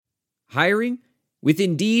Hiring? With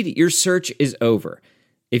Indeed, your search is over.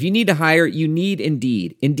 If you need to hire, you need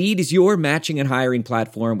Indeed. Indeed is your matching and hiring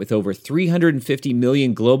platform with over 350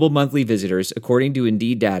 million global monthly visitors, according to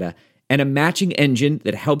Indeed data, and a matching engine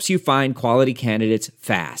that helps you find quality candidates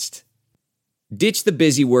fast. Ditch the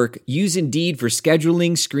busy work. Use Indeed for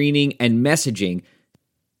scheduling, screening, and messaging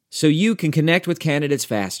so you can connect with candidates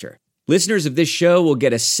faster. Listeners of this show will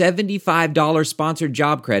get a $75 sponsored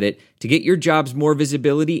job credit to get your jobs more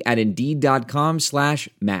visibility at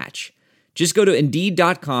Indeed.com/match. Just go to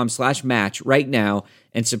Indeed.com/match right now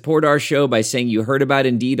and support our show by saying you heard about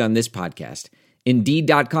Indeed on this podcast.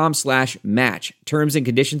 Indeed.com/match. Terms and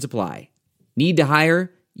conditions apply. Need to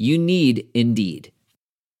hire? You need Indeed.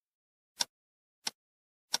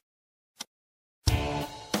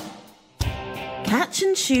 Catch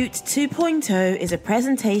and Shoot 2.0 is a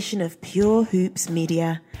presentation of Pure Hoops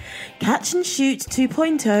Media. Catch and Shoot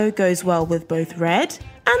 2.0 goes well with both red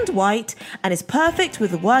and white and is perfect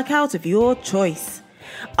with the workout of your choice.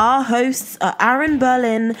 Our hosts are Aaron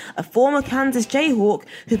Berlin, a former Kansas Jayhawk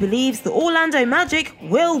who believes the Orlando Magic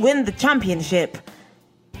will win the championship.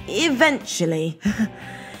 Eventually.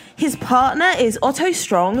 His partner is Otto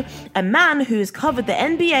Strong, a man who has covered the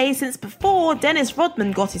NBA since before Dennis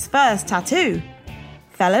Rodman got his first tattoo.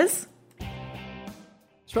 Fellas?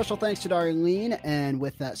 Special thanks to Darlene, and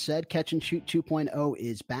with that said, Catch and Shoot 2.0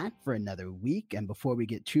 is back for another week, and before we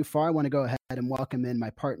get too far, I want to go ahead and welcome in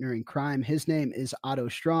my partner in crime. His name is Otto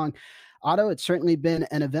Strong. Otto, it's certainly been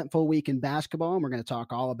an eventful week in basketball, and we're going to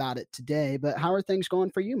talk all about it today, but how are things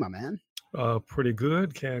going for you, my man? Pretty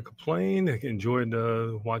good. Can't complain. I enjoyed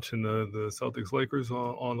watching the Celtics Lakers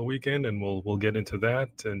on the weekend, and we'll get into that.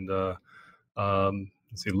 And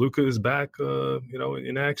let's see, Luka is back,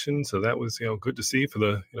 in action. So that was good to see for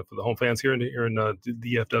the home fans here in the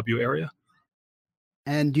DFW area.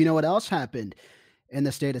 And do you know what else happened in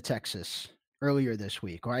the state of Texas earlier this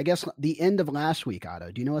week, or I guess the end of last week,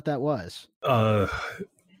 Otto? Do you know what that was?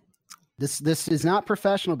 This is not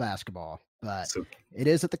professional basketball, but it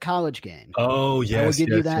is at the college game. Oh, yes, yes.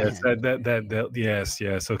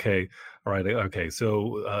 Yes. Okay. All right. Okay.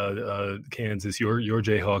 So, Kansas, your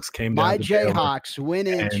Jayhawks came down. My Jayhawks went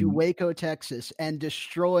into Waco, Texas, and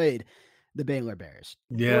destroyed the Baylor Bears.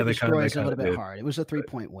 Yeah, they destroyed a little bit hard. It was a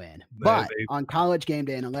 3-point win, but on college game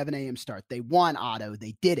day, an 11 a.m. start, they won. Otto,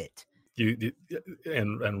 they did it.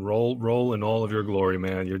 And roll in all of your glory,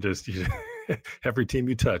 man. You're just. Every team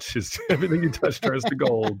you touch, everything you touch turns to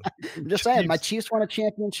gold. I'm just saying, my Chiefs won a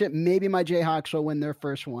championship. Maybe my Jayhawks will win their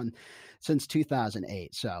first one since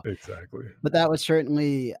 2008. So exactly. But that was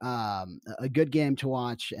certainly a good game to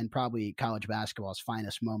watch, and probably college basketball's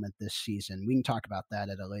finest moment this season. We can talk about that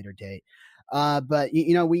at a later date. But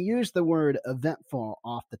we use the word eventful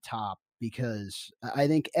off the top because I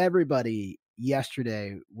think everybody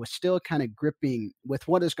yesterday was still kind of gripping with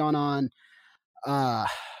what has gone on.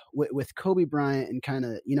 With Kobe Bryant, and kind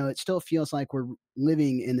of, it still feels like we're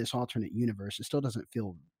living in this alternate universe. It still doesn't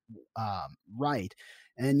feel right.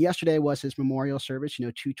 And yesterday was his memorial service,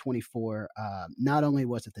 224. Not only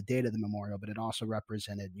was it the date of the memorial, but it also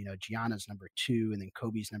represented, Gianna's number 2 and then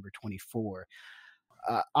Kobe's number 24.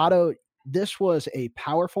 Otto, this was a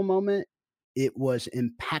powerful moment. It was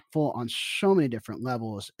impactful on so many different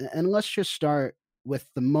levels. And let's just start with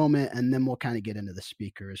the moment, and then we'll kind of get into the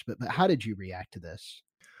speakers. But how did you react to this?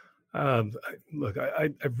 Look,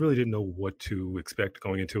 I really didn't know what to expect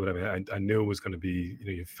going into it. I mean, I knew it was going to be,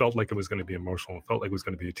 you felt like it was going to be emotional. It felt like it was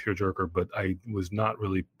going to be a tearjerker, but I was not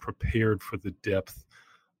really prepared for the depth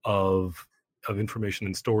of information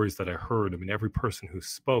and stories that I heard. I mean, every person who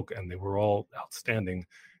spoke, and they were all outstanding,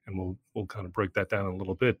 and we'll kind of break that down a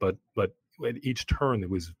little bit. But at each turn, there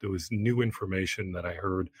was new information that I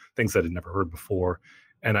heard, things that I'd never heard before,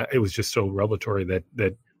 and it was just so revelatory that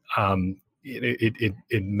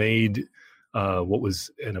it made what was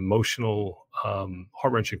an emotional,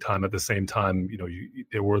 heart-wrenching time. At the same time,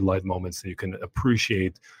 there were light moments, and you can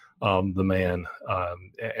appreciate the man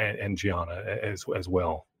and Gianna as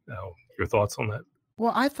well. Your thoughts on that?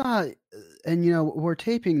 Well, I thought, and we're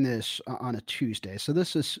taping this on a Tuesday, so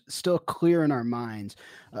this is still clear in our minds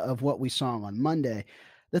of what we saw on Monday.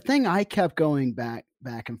 The thing I kept going back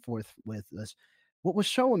and forth with was, what was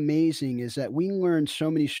so amazing is that we learned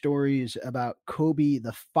so many stories about Kobe,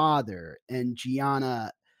 the father, and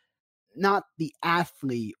Gianna, not the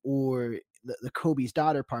athlete or the Kobe's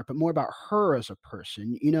daughter part, but more about her as a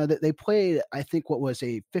person. That they played, I think, what was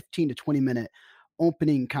a 15 to 20 minute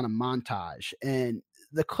opening kind of montage. And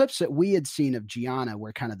the clips that we had seen of Gianna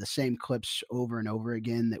were kind of the same clips over and over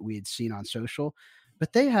again that we had seen on social.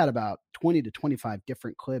 but they had about 20 to 25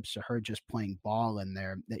 different clips of her just playing ball in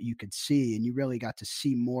there that you could see, and you really got to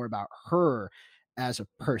see more about her as a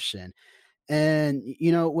person. And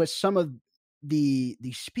with some of the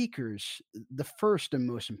speakers, the first and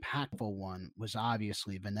most impactful one was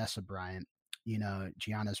obviously Vanessa Bryant,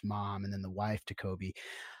 Gianna's mom, and then the wife to Kobe.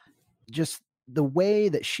 Just the way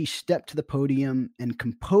that she stepped to the podium and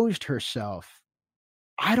composed herself,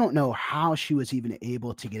 I don't know how she was even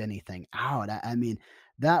able to get anything out. I mean,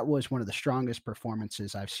 that was one of the strongest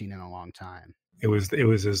performances I've seen in a long time. It was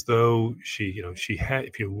as though she had,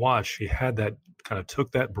 if you watch, she had that, kind of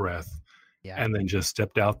took that breath Yeah. and then just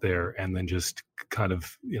stepped out there and then just kind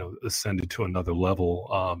of, ascended to another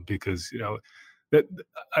level, because, that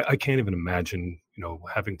I can't even imagine,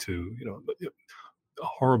 having to,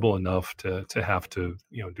 horrible enough to have to,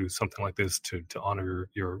 do something like this to honor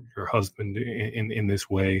your husband in this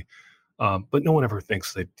way. But no one ever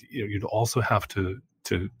thinks that, you'd also have to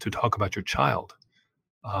talk about your child.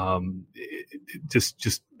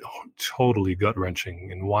 Just totally gut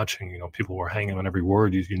wrenching. And watching, people were hanging on every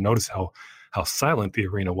word. You notice how silent the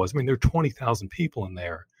arena was. I mean, there are 20,000 people in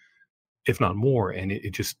there, if not more, and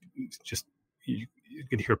it just you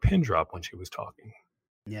could hear a pin drop when she was talking.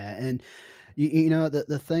 Yeah, and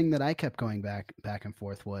the thing that I kept going back and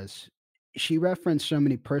forth was she referenced so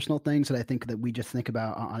many personal things that I think that we just think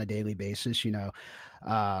about on a daily basis.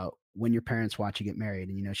 When your parents watch you get married,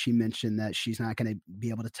 and she mentioned that she's not going to be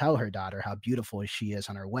able to tell her daughter how beautiful she is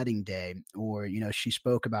on her wedding day, or she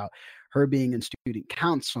spoke about her being in student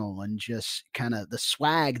council and just kind of the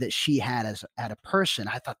swag that she had as at a person.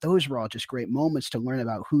 I thought those were all just great moments to learn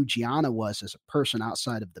about who Gianna was as a person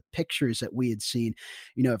outside of the pictures that we had seen,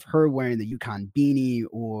 of her wearing the Yukon beanie,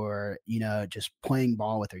 or just playing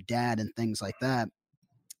ball with her dad and things like that.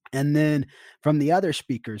 And then from the other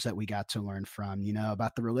speakers that we got to learn from,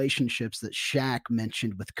 about the relationships that Shaq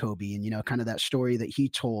mentioned with Kobe, and, kind of that story that he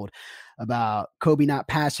told about Kobe not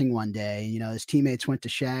passing one day. His teammates went to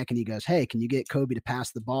Shaq and he goes, "Hey, can you get Kobe to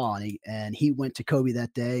pass the ball?" And he went to Kobe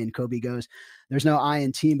that day, and Kobe goes, "There's no I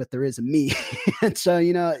in team, but there is a me." And so,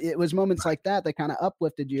 it was moments like that that kind of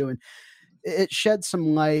uplifted you. And it shed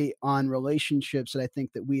some light on relationships that I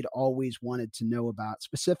think that we'd always wanted to know about,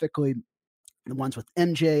 specifically the ones with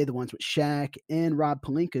MJ, the ones with Shaq, and Rob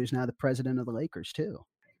Pelinka, who's now the president of the Lakers too.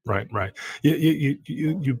 Right, right. You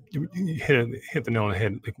hit the nail on the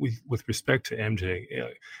head. Like, with respect to MJ,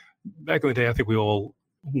 back in the day, I think we all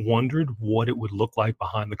wondered what it would look like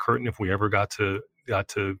behind the curtain if we ever got to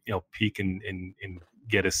peek and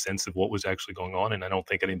get a sense of what was actually going on. And I don't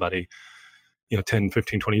think anybody, 10,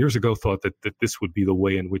 15, 20 years ago thought that this would be the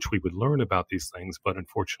way in which we would learn about these things. But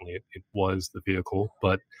unfortunately, it was the vehicle.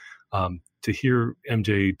 But to hear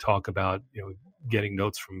MJ talk about, getting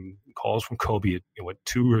calls from Kobe at, at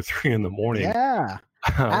 2 or 3 in the morning, Yeah.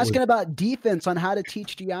 was, Asking about defense on how to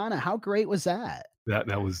teach Gianna. How great was that?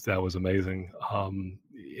 that was amazing.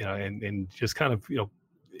 And just kind of,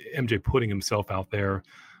 MJ putting himself out there.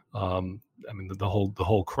 I mean, the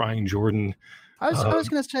whole crying Jordan. I was Um,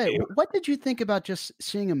 gonna say, you know, what did you think about just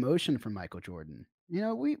seeing emotion from Michael Jordan?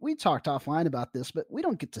 We talked offline about this, but we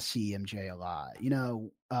don't get to see MJ a lot.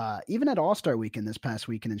 Even at All Star Weekend this past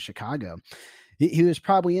weekend in Chicago, he was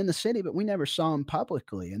probably in the city, but we never saw him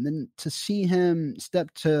publicly. And then to see him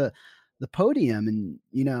step to the podium,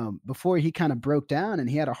 and before he kind of broke down and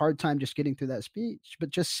he had a hard time just getting through that speech, but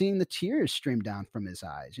just seeing the tears stream down from his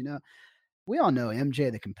eyes. We all know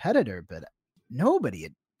MJ the competitor, but nobody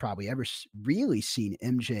had probably ever really seen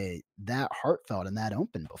MJ that heartfelt and that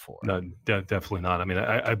open before. no, definitely not. I mean,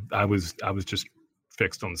 I was just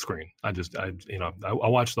fixed on the screen. I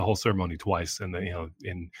watched the whole ceremony twice, and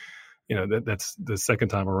that's the second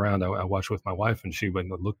time around. I watched with my wife, and she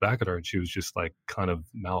went and looked back at her, and she was just like kind of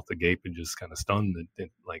mouth agape and just kind of stunned at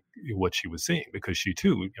like what she was seeing, because she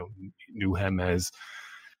too, knew him as,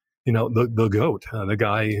 the goat, the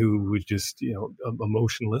guy who was just,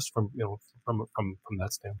 emotionless from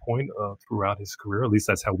that standpoint, throughout his career. At least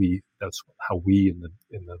that's how we in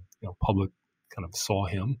the public kind of saw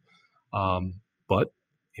him. But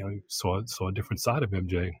saw a different side of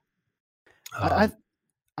MJ. I, Um,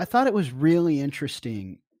 I I thought it was really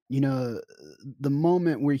interesting, the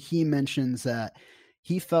moment where he mentions that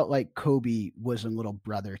he felt like Kobe was a little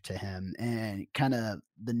brother to him, and kind of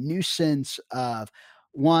the nuisance of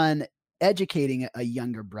one educating a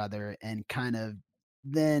younger brother and kind of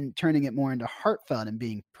then turning it more into heartfelt and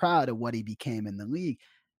being proud of what he became in the league.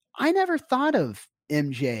 I never thought of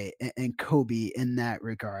MJ and Kobe in that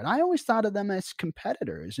regard. I always thought of them as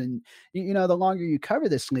competitors. And, the longer you cover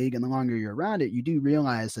this league and the longer you're around it, you do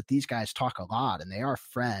realize that these guys talk a lot and they are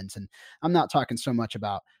friends. And I'm not talking so much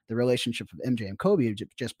about the relationship of MJ and Kobe,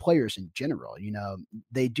 just players in general.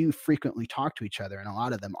 They do frequently talk to each other, and a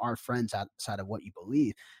lot of them are friends outside of what you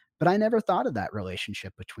believe. But I never thought of that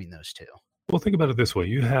relationship between those two. Well, think about it this way.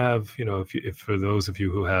 You have, if for those of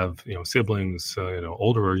you who have, siblings,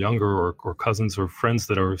 older or younger, or cousins or friends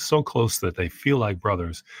that are so close that they feel like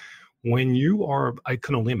brothers, when you are, I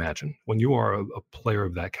can only imagine, when you are a player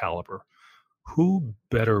of that caliber, who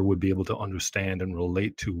better would be able to understand and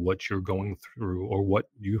relate to what you're going through or what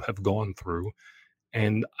you have gone through?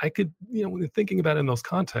 And I could, when thinking about it in those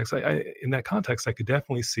contexts, in that context, I could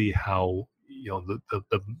definitely see how,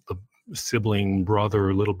 the sibling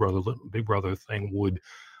brother, little brother, big brother thing would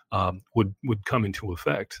come into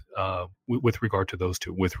effect with regard to those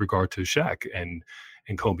two, with regard to Shaq and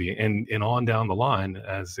Kobe, and on down the line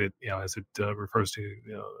as it refers to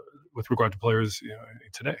with regard to players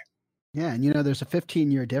today. Yeah, and there's a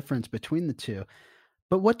 15-year difference between the two.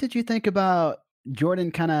 But what did you think about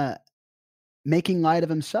Jordan kind of making light of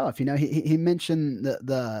himself? He mentioned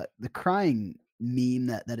the crying meme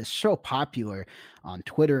that is so popular on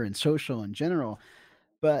Twitter and social in general.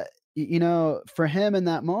 But for him in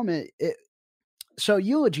that moment, so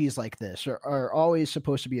eulogies like this are always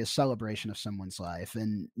supposed to be a celebration of someone's life.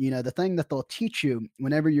 And the thing that they'll teach you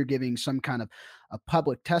whenever you're giving some kind of a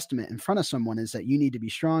public testament in front of someone is that you need to be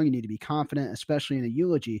strong, you need to be confident, especially in a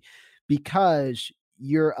eulogy, because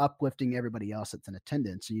you're uplifting everybody else that's in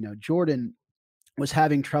attendance. Jordan was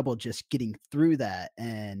having trouble just getting through that,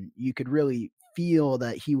 and you could really feel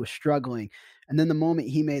that he was struggling. And then the moment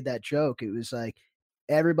he made that joke, it was like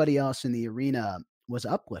everybody else in the arena was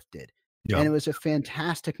uplifted, Yeah. and it was a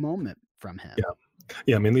fantastic moment from him. Yeah.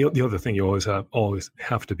 Yeah, I mean, the other thing you always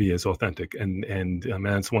have to be is authentic, and I mean,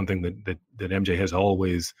 that's one thing that MJ has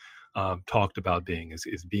always talked about being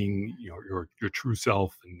is being your true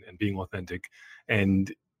self, and being authentic.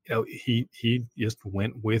 And he just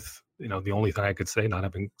went with the only thing I could say, not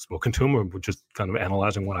having spoken to him or just kind of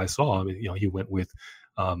analyzing what I saw. I mean, he went with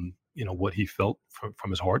what he felt from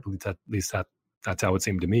his heart. At least that's how it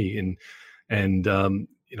seemed to me. And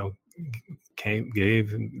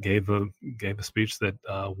gave a speech that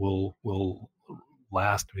will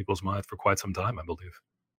last in people's minds for quite some time, I believe.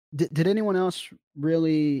 Did anyone else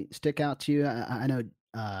really stick out to you? I know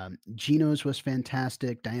Gino's was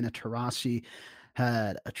fantastic. Diana Taurasi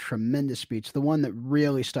had a tremendous speech. The one that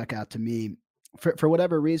really stuck out to me, for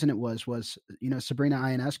whatever reason it was Sabrina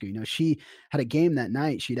Ionescu. She had a game that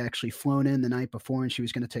night. She'd actually flown in the night before, and she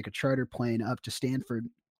was going to take a charter plane up to Stanford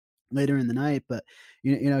later in the night. But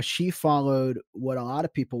she followed what a lot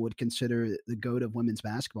of people would consider the GOAT of women's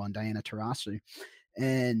basketball, and Diana Taurasi,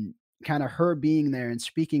 and kind of her being there and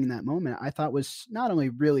speaking in that moment, I thought was not only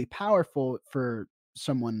really powerful for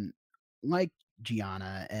someone like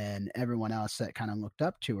Gianna and everyone else that kind of looked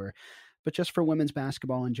up to her, but just for women's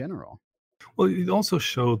basketball in general. Well, it also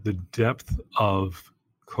showed the depth of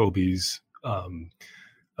Kobe's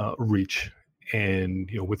reach, and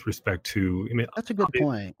with respect to, I mean, That's a good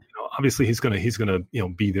point. obviously he's gonna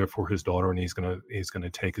be there for his daughter, and he's gonna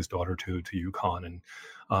take his daughter to UConn,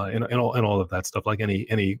 and all of that stuff, like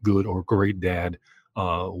any good or great dad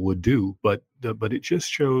would do. But it just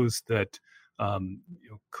shows that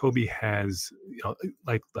Kobe has,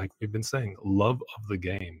 like we've been saying, love of the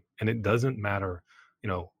game, and it doesn't matter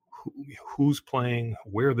who's playing,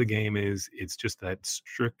 where the game is. It's just that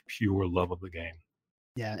strict, pure love of the game.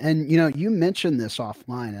 Yeah, and you mentioned this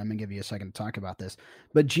offline, and I'm gonna give you a second to talk about this.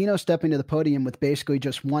 But Gino stepping to the podium with basically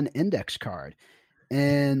just one index card,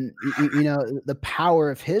 and the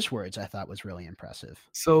power of his words, I thought was really impressive.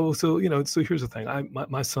 So here's the thing.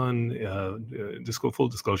 My son, just full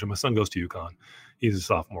disclosure, my son goes to UConn. He's a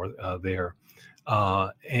sophomore there,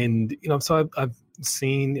 and so I've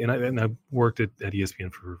seen, and I've worked at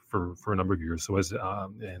ESPN for a number of years. So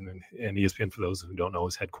and ESPN, for those who don't know,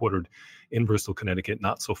 is headquartered in Bristol, Connecticut,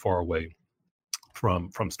 not so far away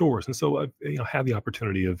from stores. And so I've had the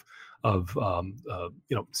opportunity of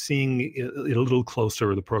seeing it a little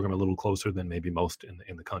closer, the program a little closer than maybe most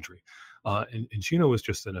in the country. And Gino is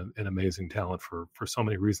just an amazing talent for so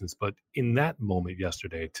many reasons. But in that moment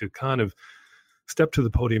yesterday, to kind of step to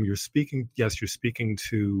the podium, you're speaking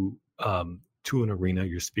to an arena,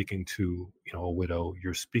 you're speaking to a widow,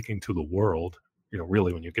 you're speaking to the world,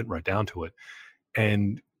 really, when you get right down to it.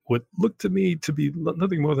 And what looked to me to be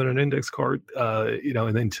nothing more than an index card,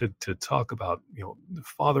 and then to talk about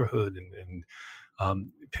fatherhood and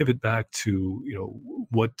pivot back to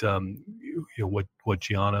what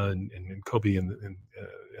Gianna and Kobe and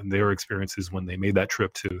their experiences when they made that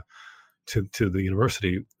trip to the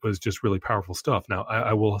university was just really powerful stuff. Now,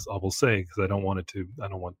 I will say, because I don't want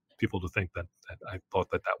people to think that I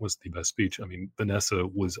thought that was the best speech. I mean, Vanessa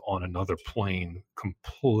was on another plane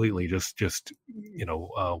completely,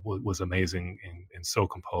 was amazing and so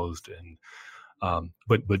composed. And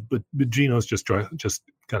but Gino's just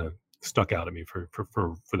kind of stuck out at me for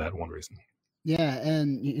that one reason. Yeah,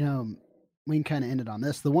 and we can kind of end it on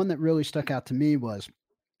this. The one that really stuck out to me was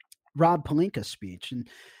Rob Pelinka's speech, and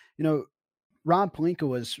you know, Rob Pelinka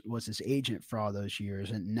was his agent for all those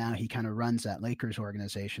years, and now he kind of runs that Lakers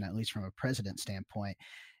organization, at least from a president standpoint.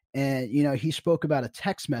 And he spoke about a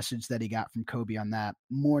text message that he got from Kobe on that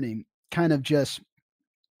morning, kind of just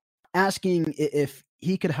asking if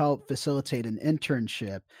he could help facilitate an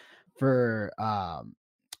internship for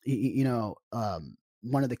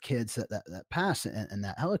one of the kids that passed in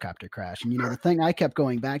that helicopter crash. And the thing I kept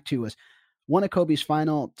going back to was one of Kobe's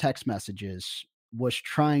final text messages was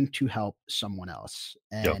trying to help someone else,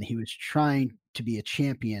 Yep. and he was trying to be a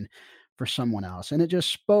champion for someone else. And it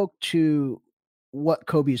just spoke to what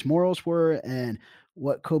Kobe's morals were and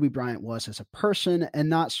what Kobe Bryant was as a person, and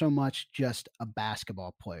not so much just a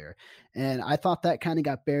basketball player. And I thought that kind of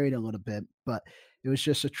got buried a little bit, but it was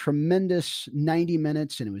just a tremendous 90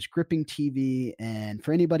 minutes, and it was gripping TV. And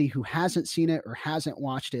for anybody who hasn't seen it or hasn't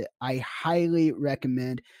watched it, I highly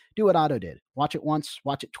recommend do what Otto did. Watch it once,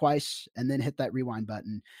 watch it twice, and then hit that rewind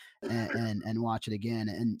button and watch it again.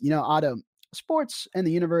 And Otto, sports and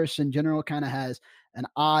the universe in general kind of has an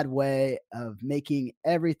odd way of making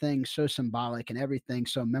everything so symbolic and everything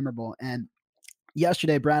so memorable. And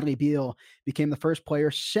yesterday, Bradley Beal became the first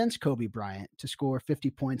player since Kobe Bryant to score 50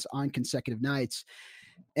 points on consecutive nights.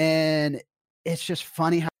 And it's just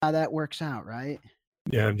funny how that works out, right?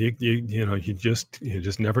 Yeah, you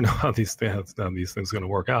just never know how these things are going to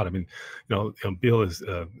work out. I mean, Beal is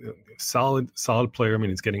a solid player. I mean,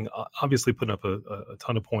 he's getting obviously putting up a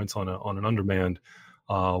ton of points on an undermanned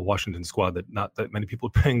Washington squad that not that many people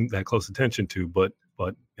are paying that close attention to, but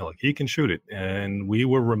he can shoot it, and we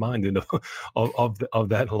were reminded of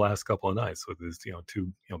that the last couple of nights with his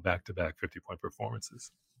two back-to-back 50-point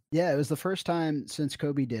performances. Yeah, it was the first time since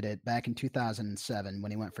Kobe did it back in 2007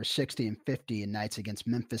 when he went for 60 and 50 in nights against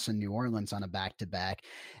Memphis and New Orleans on a back-to-back.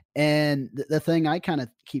 And the thing I kind of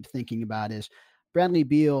keep thinking about is Bradley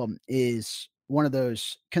Beal is one of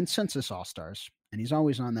those consensus all-stars, and he's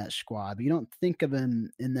always on that squad, but you don't think of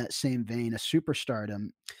him in that same vein as superstardom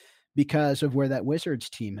because of where that Wizards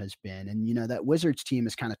team has been. And, that Wizards team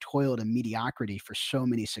has kind of toiled in mediocrity for so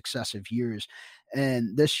many successive years.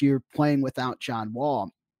 And this year, playing without John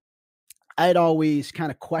Wall, I'd always kind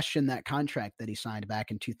of questioned that contract that he signed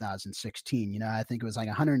back in 2016. I think it was like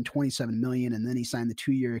 127 million, and then he signed the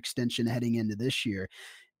 2-year extension heading into this year.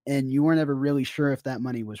 And you weren't ever really sure if that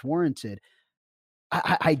money was warranted.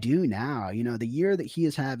 I do now. The year that he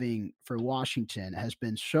is having for Washington has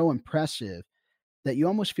been so impressive that you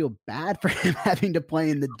almost feel bad for him having to play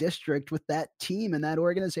in the district with that team and that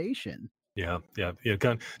organization. Yeah. Kind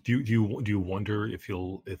of, do you wonder if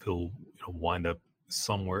he'll wind up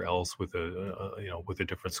somewhere else with a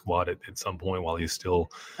different squad at some point while he's still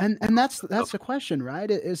and that's the question, right?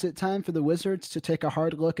 Is it time for the Wizards to take a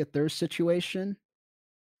hard look at their situation?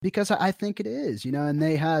 Because I think it is, and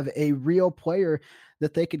they have a real player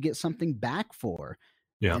that they could get something back for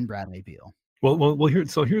in Bradley Beal. Well.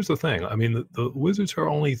 Here's the thing. I mean, the Wizards are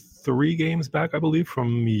only 3 games back, I believe,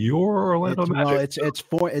 from your Orlando Magic.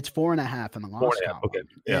 Well, it's 4.5 in the loss column. Okay.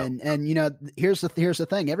 Yeah. And here's the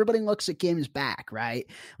thing. Everybody looks at games back, right?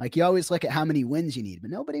 Like you always look at how many wins you need,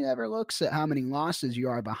 but nobody ever looks at how many losses you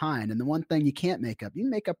are behind. And the one thing you can't make up, you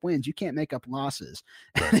can make up wins, you can't make up losses.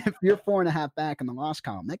 Right. And if you're 4.5 back in the loss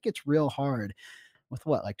column, that gets real hard with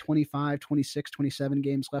like 25, 26, 27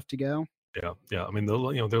 games left to go. Yeah. I mean, their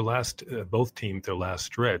last both teams, their last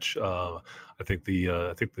stretch. I think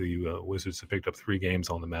the Wizards have picked up 3 games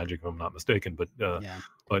on the Magic, if I'm not mistaken. But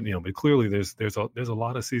clearly there's a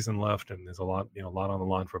lot of season left, and there's a lot on the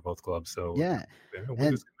line for both clubs. So yeah,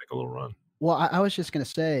 Wizards can make a little run. Well, I was just gonna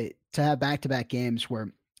say, to have back-to-back games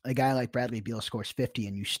where a guy like Bradley Beal scores 50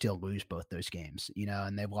 and you still lose both those games,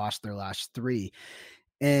 and they've lost their last 3.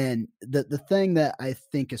 And the thing that I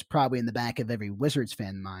think is probably in the back of every Wizards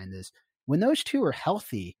fan mind is, when those two are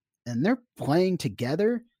healthy and they're playing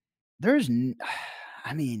together, you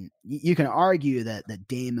can argue that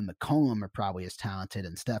Dame and McCollum are probably as talented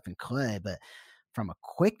as Steph and Clay, but from a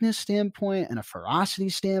quickness standpoint and a ferocity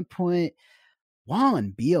standpoint, Wall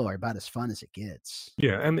and Beal are about as fun as it gets.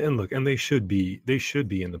 Yeah, and look, and they should be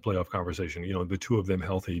in the playoff conversation. The two of them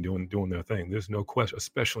healthy, doing their thing. There's no question,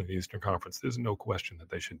 especially in the Eastern Conference. There's no question that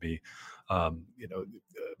they should be, um, you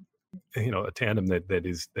know, a tandem that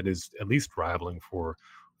is at least rivaling for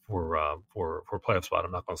playoff spot.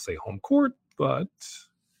 I'm not going to say home court, but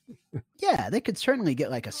Yeah, they could certainly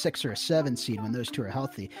get like a 6 or a 7 seed when those two are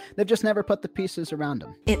healthy. They've just never put the pieces around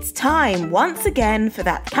them. It's time once again for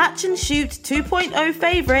that catch and shoot 2.0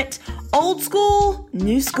 favourite, old school,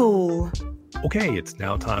 new school. okay, it's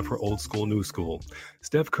now time for old school, new school.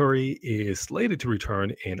 Steph Curry is slated to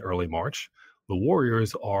return in early March. The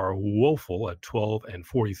Warriors are woeful at 12 and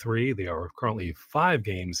 43. They are currently 5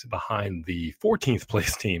 games behind the 14th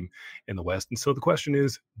place team in the West. And so the question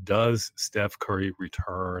is, does Steph Curry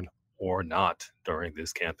return or not during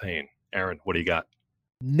this campaign? Aaron, what do you got?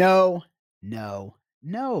 No, no,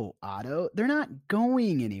 no, Otto. They're not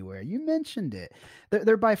going anywhere. You mentioned it.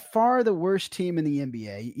 They're by far the worst team in the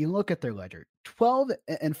NBA. You look at their ledger, 12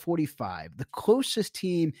 and 45. The closest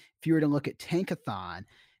team, if you were to look at Tankathon,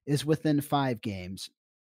 is within 5 games.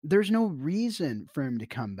 There's no reason for him to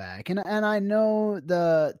come back. And I know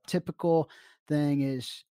the typical thing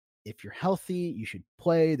is if you're healthy, you should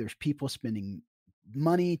play. There's people spending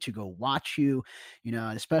money to go watch you,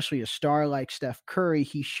 and especially a star like Steph Curry,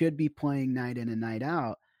 he should be playing night in and night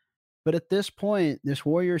out. But at this point, this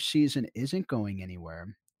Warriors season isn't going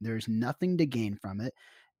anywhere. There's nothing to gain from it.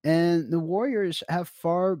 And the Warriors have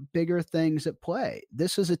far bigger things at play.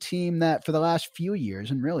 This is a team that, for the last few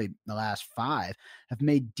years, and really the last 5, have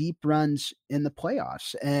made deep runs in the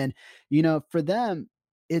playoffs. And, for them,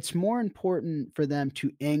 it's more important for them to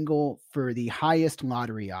angle for the highest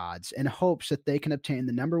lottery odds in hopes that they can obtain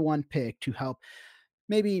the number 1 pick to help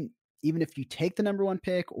maybe even if you take the number 1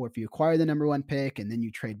 pick or if you acquire the number 1 pick and then you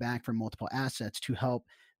trade back for multiple assets to help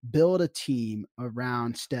build a team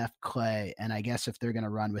around Steph, Clay, and I guess if they're going to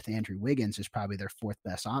run with Andrew Wiggins is probably their 4th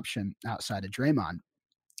best option outside of Draymond,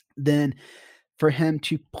 then for him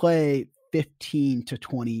to play 15 to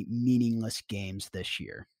 20 meaningless games this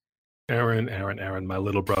year. Aaron, my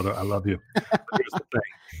little brother, I love you. But here's the thing.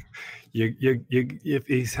 If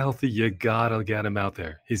he's healthy, you gotta get him out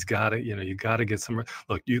there. He's gotta, you gotta get some.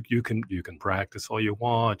 Look, you can practice all you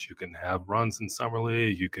want. You can have runs in summer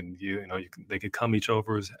league. They could come each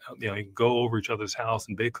other's, you can go over each other's house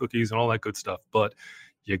and bake cookies and all that good stuff. But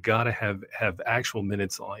you gotta have actual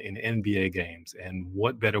minutes in NBA games. And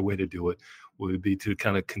what better way to do it would be to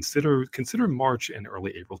kind of consider March and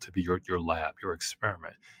early April to be your lab, your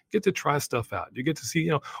experiment. Get to try stuff out. You get to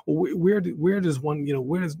see, where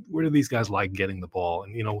do these guys like getting the ball,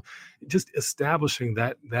 and just establishing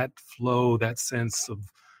that flow, that sense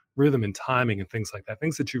of rhythm and timing and things like that,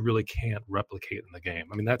 things that you really can't replicate in the game.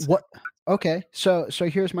 I mean, that's what. Okay, so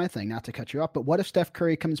here's my thing. Not to cut you off, but what if Steph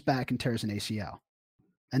Curry comes back and tears an ACL,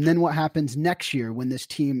 and then what happens next year when this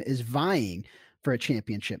team is vying for a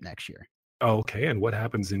championship next year? Okay, and what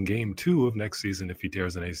happens in game 2 of next season if he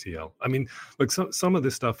tears an ACL? I mean, like some of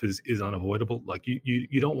this stuff is unavoidable. Like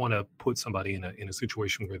you don't want to put somebody in a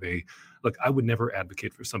situation where I would never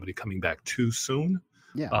advocate for somebody coming back too soon.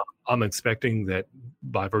 Yeah. I'm expecting that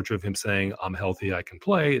by virtue of him saying I'm healthy, I can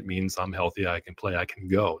play, it means I'm healthy, I can play, I can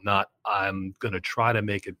go. Not I'm going to try to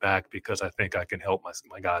make it back because I think I can help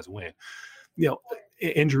my guys win.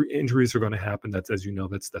 Injuries are going to happen. That's, as you know,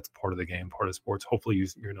 that's part of the game, part of sports. Hopefully,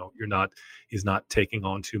 he's not taking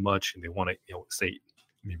on too much, and they want to, say,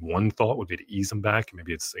 maybe one thought would be to ease him back.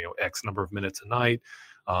 Maybe it's X number of minutes a night.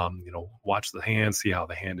 Watch the hand, see how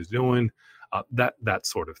the hand is doing, that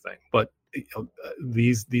sort of thing. But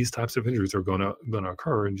these types of injuries are going to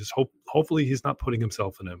occur, and just hopefully he's not putting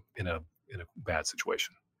himself in a bad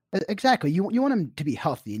situation. Exactly. You want him to be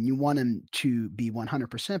healthy and you want him to be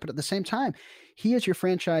 100%, but at the same time, he is your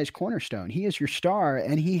franchise cornerstone. He is your star,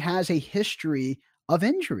 and he has a history of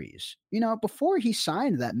injuries. Before he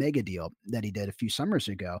signed that mega deal that he did a few summers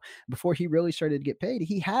ago, before he really started to get paid,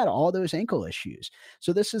 he had all those ankle issues.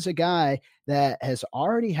 So this is a guy that has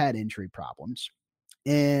already had injury problems.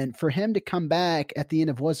 And for him to come back at the end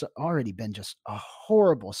of what's already been just a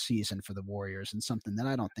horrible season for the Warriors and something that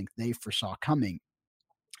I don't think they foresaw coming,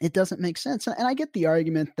 it doesn't make sense. And I get the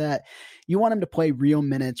argument that you want him to play real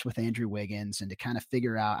minutes with Andrew Wiggins and to kind of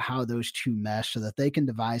figure out how those two mesh so that they can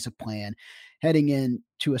devise a plan heading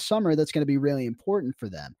into a summer that's going to be really important for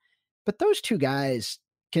them. But those two guys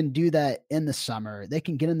can do that in the summer. They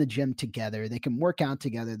can get in the gym together. They can work out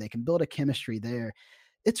together. They can build a chemistry there.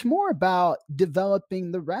 It's more about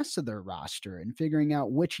developing the rest of their roster and figuring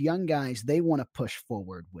out which young guys they want to push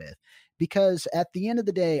forward with. Because at the end of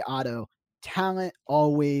the day, Otto, talent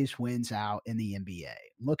always wins out in the NBA.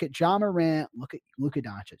 Look at Ja Morant, look at Luka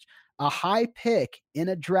Doncic. A high pick in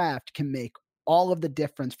a draft can make all of the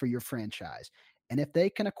difference for your franchise. And if they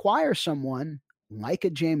can acquire someone like a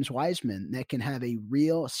James Wiseman that can have a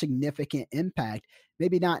real significant impact,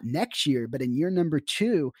 maybe not next year, but in year number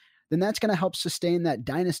 2, then that's going to help sustain that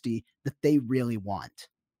dynasty that they really want.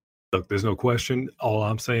 Look, there's no question. All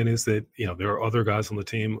I'm saying is that, there are other guys on the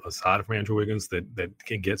team aside of Andrew Wiggins that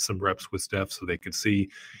can get some reps with Steph so they could see,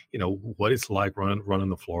 what it's like running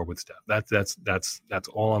the floor with Steph. That's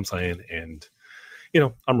all I'm saying. And,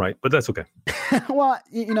 I'm right, but that's okay. Well,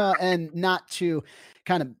 and not to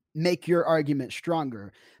kind of make your argument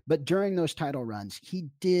stronger, but during those title runs, he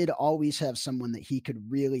did always have someone that he could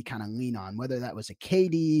really kind of lean on, whether that was a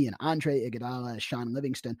KD, an Andre Iguodala, a Sean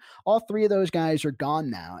Livingston. All 3 of those guys are gone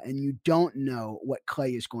now, and you don't know what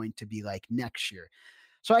Clay is going to be like next year.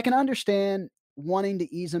 So I can understand wanting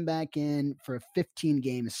to ease him back in for a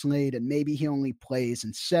 15-game slate, and maybe he only plays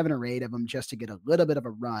in 7 or 8 of them just to get a little bit of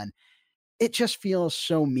a run. It just feels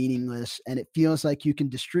so meaningless, and it feels like you can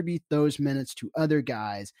distribute those minutes to other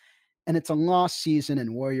guys, and it's a lost season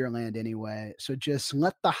in Warrior Land anyway. So just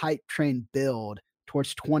let the hype train build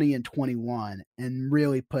towards 20 and 21 and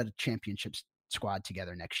really put a championship squad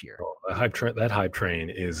together next year. Oh, that hype train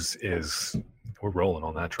is we're rolling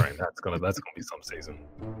on that train. That's gonna be some season.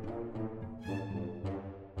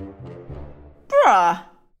 Bruh.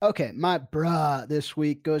 Okay, my bruh this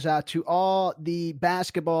week goes out to all the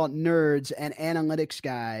basketball nerds and analytics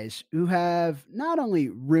guys who have not only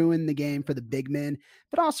ruined the game for the big men,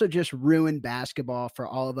 but also just ruined basketball for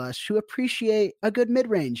all of us who appreciate a good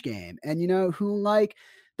mid-range game and, who like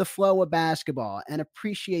the flow of basketball and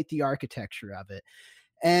appreciate the architecture of it.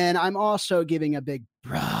 And I'm also giving a big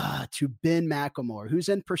bruh to Ben McLemore, who's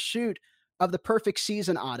in pursuit of the perfect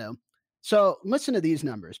season, Otto. So listen to these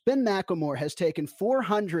numbers. Ben McLemore has taken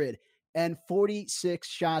 446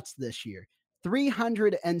 shots this year.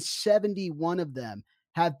 371 of them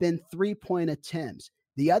have been three-point attempts.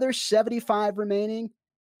 The other 75 remaining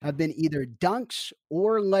have been either dunks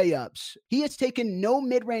or layups. He has taken no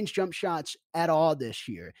mid-range jump shots at all this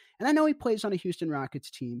year. And I know he plays on a Houston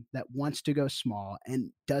Rockets team that wants to go small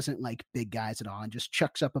and doesn't like big guys at all and just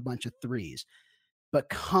chucks up a bunch of threes. But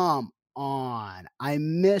come on. I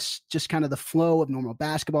miss just kind of the flow of normal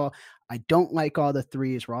basketball. I don't like all the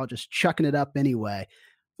threes. We're all just chucking it up anyway.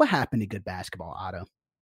 What happened to good basketball, Otto?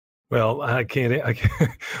 Well, I can't.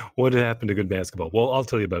 What happened to good basketball? Well, I'll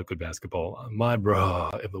tell you about good basketball. My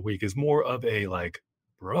bruh of the week is more of a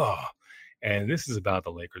bruh. And this is about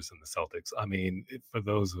the Lakers and the Celtics. I mean, for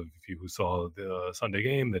those of you who saw the Sunday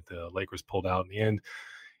game that the Lakers pulled out in the end,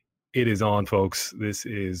 it is on, folks. This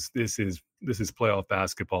is playoff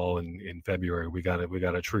basketball in February. We got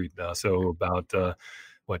a treat. So about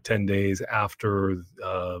 10 days after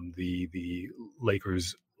the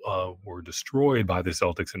Lakers were destroyed by the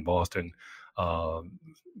Celtics in Boston,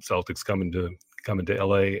 Celtics coming to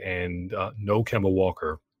LA and no Kemba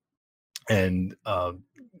Walker, and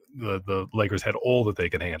the Lakers had all that they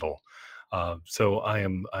could handle. So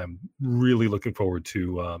I'm really looking forward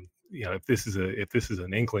to. If this is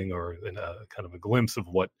an inkling or kind of a glimpse of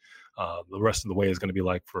what the rest of the way is going to be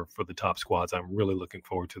like for the top squads, I'm really looking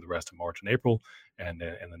forward to the rest of March and April, and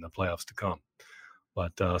then the playoffs to come.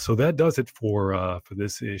 But so that does it for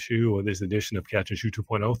this issue or this edition of Catch and Shoot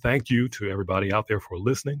 2.0. Thank you to everybody out there for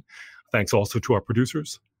listening. Thanks also to our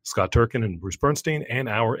producers, Scott Turkin and Bruce Bernstein, and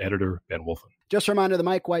our editor, Ben Wolfen. Just a reminder, the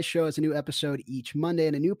Mike Weiss Show is a new episode each Monday,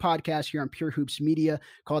 and a new podcast here on Pure Hoops Media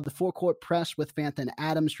called The Full Court Press with Fanthan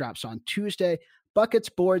Adams drops on Tuesday. Buckets,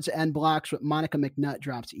 Boards, and Blocks with Monica McNutt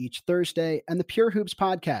drops each Thursday, and the Pure Hoops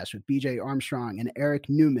podcast with BJ Armstrong and Eric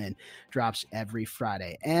Newman drops every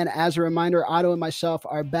Friday. And as a reminder, Otto and myself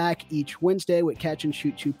are back each Wednesday with Catch and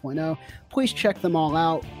Shoot 2.0. Please check them all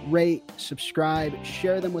out, rate, subscribe,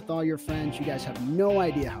 share them with all your friends. You guys have no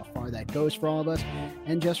idea how far that goes for all of us.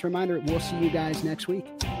 And just a reminder, we'll see you guys next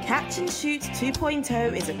week. Catch and Shoot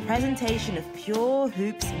 2.0 is a presentation of Pure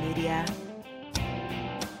Hoops Media.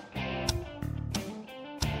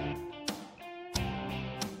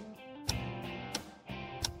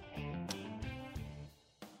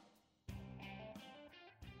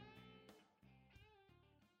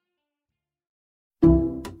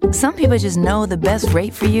 Some people just know the best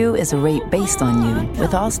rate for you is a rate based on you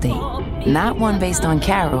with Allstate. Not one based on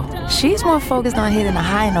Carol. She's more focused on hitting a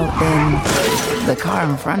high note than the car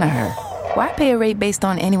in front of her. Why pay a rate based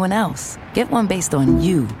on anyone else? Get one based on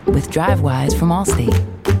you with DriveWise from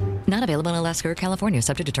Allstate. Not Not available in Alaska or California,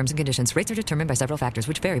 subject to terms and conditions. Rates are determined by several factors,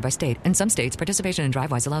 which vary by state. In some states, participation in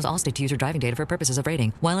DriveWise allows Allstate to use your driving data for purposes of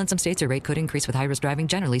rating. While in some states, your rate could increase with high-risk driving.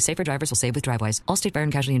 Generally, safer drivers will save with DriveWise. Allstate Fire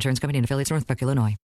and Casualty Insurance Company and affiliates, Northbrook, Illinois.